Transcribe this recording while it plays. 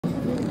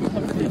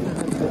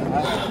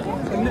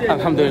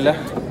Alhamdulillah,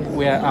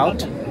 we are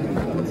out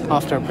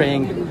after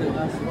praying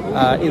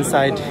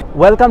inside.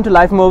 Welcome to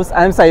Life Moves.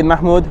 I'm Saeed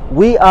Mahmood.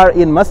 We are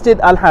in Masjid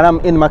Al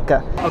Haram in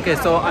Makkah. Okay,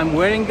 so I'm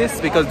wearing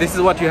this because this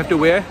is what you have to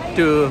wear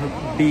to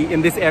be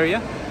in this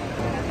area.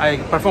 I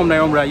performed my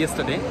Umrah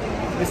yesterday.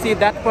 You see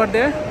that part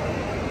there?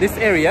 This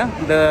area,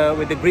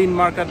 with the green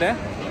marker there,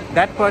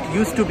 that part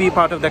used to be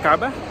part of the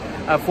Kaaba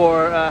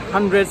for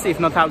hundreds, if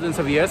not thousands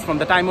of years, from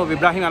the time of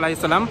Ibrahim alayhi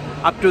salam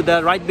up to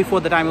the right before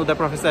the time of the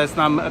Prophet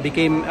ﷺ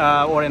became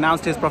or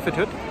announced his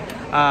prophethood.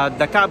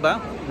 The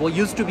Kaaba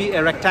used to be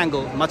a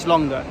rectangle, much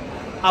longer,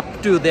 up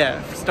to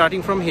there,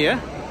 starting from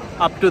here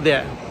up to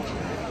there.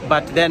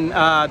 But then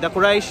the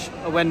Quraysh,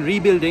 when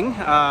rebuilding,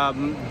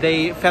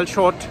 they fell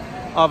short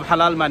of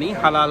halal money,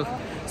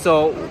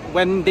 So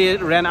when they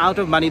ran out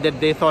of money that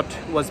they thought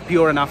was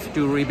pure enough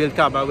to rebuild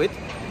Kaaba with,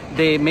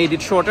 they made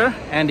it shorter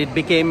and it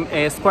became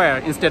a square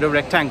instead of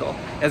rectangle.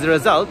 As a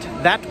result,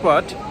 that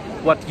part,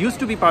 what used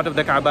to be part of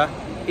the Kaaba,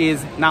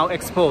 is now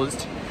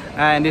exposed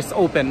and it's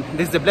open.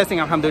 This is a blessing,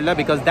 alhamdulillah,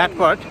 because that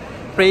part,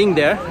 praying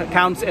there,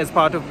 counts as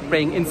part of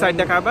praying inside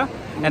the Kaaba.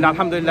 And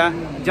alhamdulillah,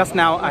 just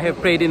now I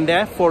have prayed in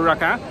there 4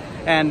 rak'ah,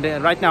 and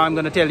right now I'm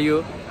going to tell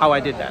you how I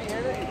did that.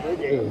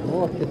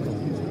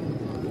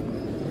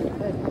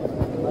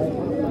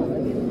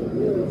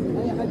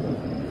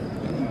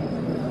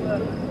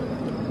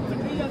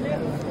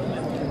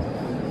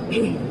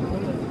 Hey.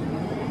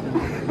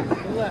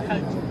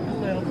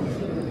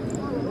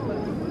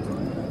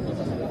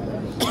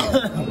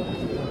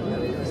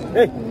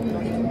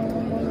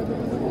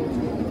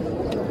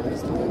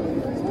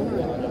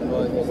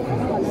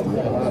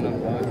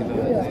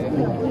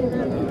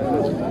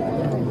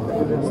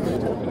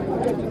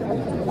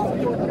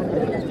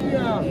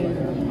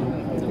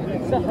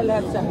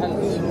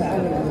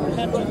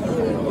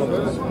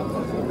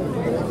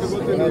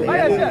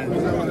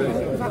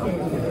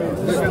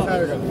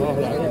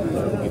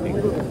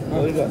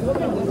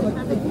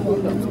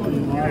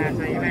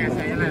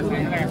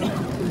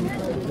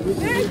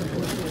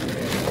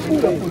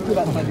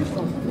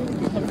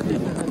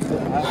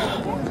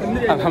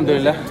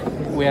 Alhamdulillah,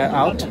 we are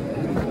out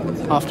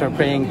after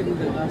praying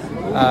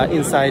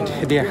inside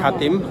the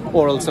Hatim,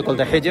 or also called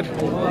the Hijr.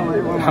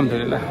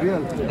 Alhamdulillah.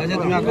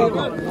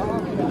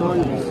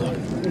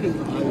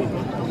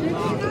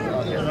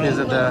 These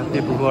are the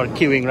people who are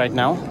queuing right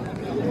now.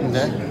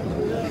 There.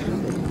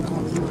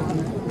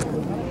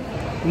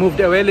 Moved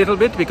away a little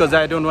bit because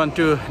I don't want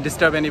to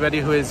disturb anybody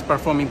who is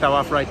performing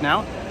tawaf right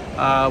now.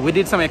 We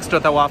did some extra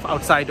tawaf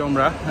outside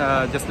Umrah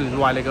just a little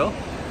while ago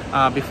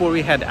before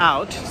we head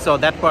out. So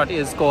that part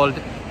is called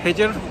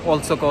Hijr,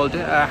 also called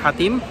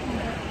Hatim.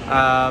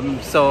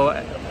 So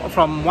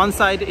from one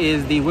side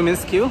is the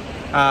women's queue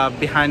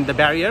behind the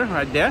barrier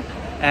right there,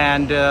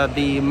 and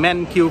the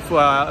men queue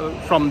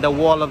from the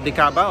wall of the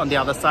Kaaba on the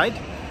other side.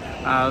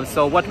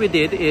 So what we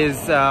did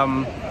is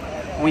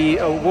we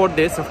wore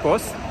this, of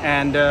course,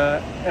 and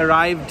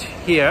arrived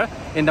here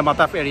in the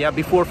Mataf area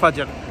before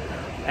Fajr.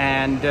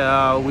 And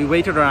we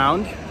waited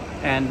around,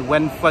 and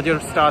when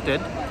Fajr started,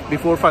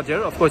 before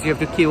Fajr, of course you have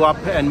to queue up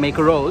and make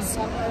rows.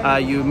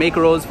 You make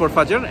rows for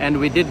Fajr, and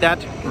we did that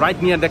right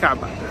near the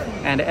Kaaba.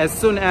 And as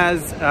soon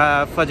as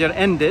Fajr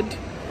ended,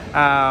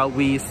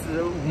 we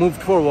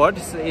moved forward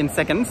in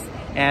seconds,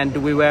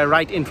 and we were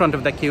right in front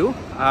of the queue.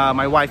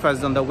 My wife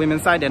was on the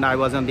women's side and I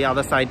was on the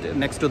other side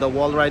next to the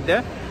wall right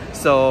there.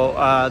 So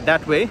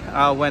that way,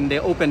 when they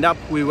opened up,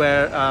 we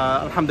were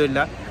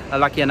alhamdulillah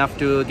lucky enough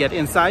to get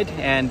inside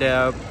and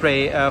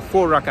pray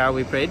 4 rak'ah.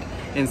 We prayed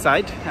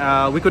inside.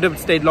 We could have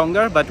stayed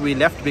longer, but we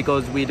left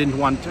because we didn't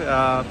want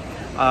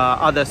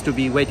others to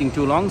be waiting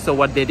too long. So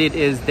what they did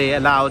is they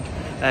allowed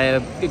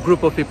a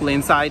group of people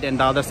inside and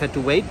the others had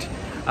to wait.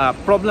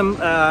 Problem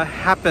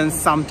happens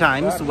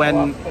sometimes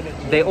when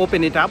they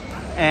open it up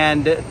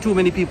and too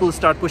many people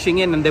start pushing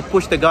in, and they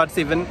push the guards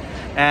even.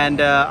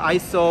 And I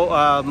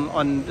saw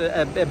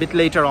a bit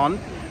later on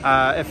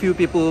a few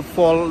people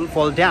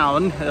fall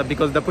down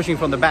because they're pushing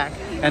from the back,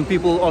 and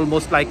people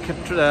almost like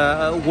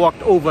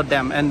walked over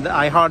them, and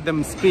I heard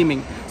them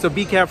screaming. So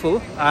be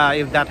careful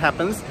if that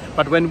happens.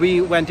 But when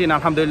we went in,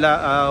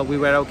 alhamdulillah, we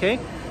were okay,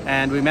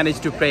 and we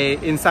managed to pray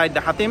inside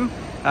the Hatim,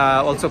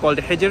 also called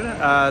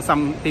Hijr.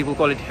 Some people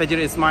call it Hijr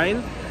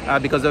Ismail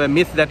because of a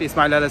myth that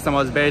Ismail alayhi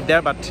was buried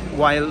there, but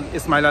while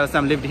Ismail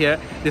alayhi lived here,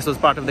 this was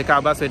part of the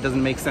Kaaba, so it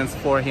doesn't make sense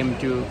for him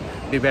to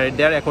be buried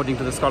there according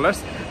to the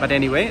scholars. But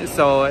anyway,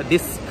 so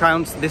this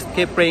counts, this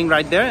kept praying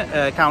right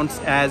there counts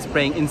as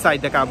praying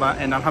inside the Kaaba,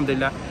 and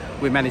alhamdulillah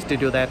we managed to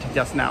do that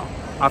just now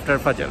after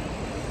Fajr.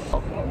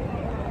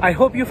 I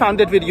hope you found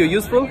that video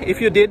useful. If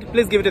you did,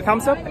 please give it a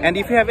thumbs up, and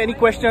if you have any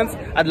questions,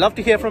 I'd love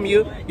to hear from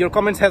you. Your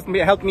comments help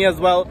me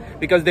as well,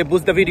 because they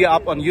boost the video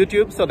up on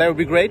YouTube, so that would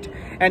be great.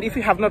 And if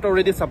you have not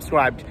already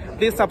subscribed,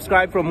 please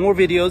subscribe for more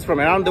videos from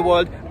around the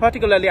world.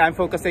 Particularly, I'm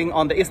focusing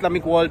on the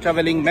Islamic world,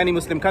 traveling many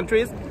Muslim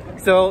countries.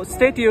 So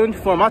stay tuned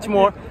for much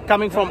more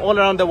coming from all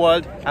around the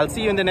world. I'll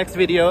see you in the next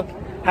video.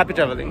 Happy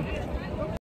traveling.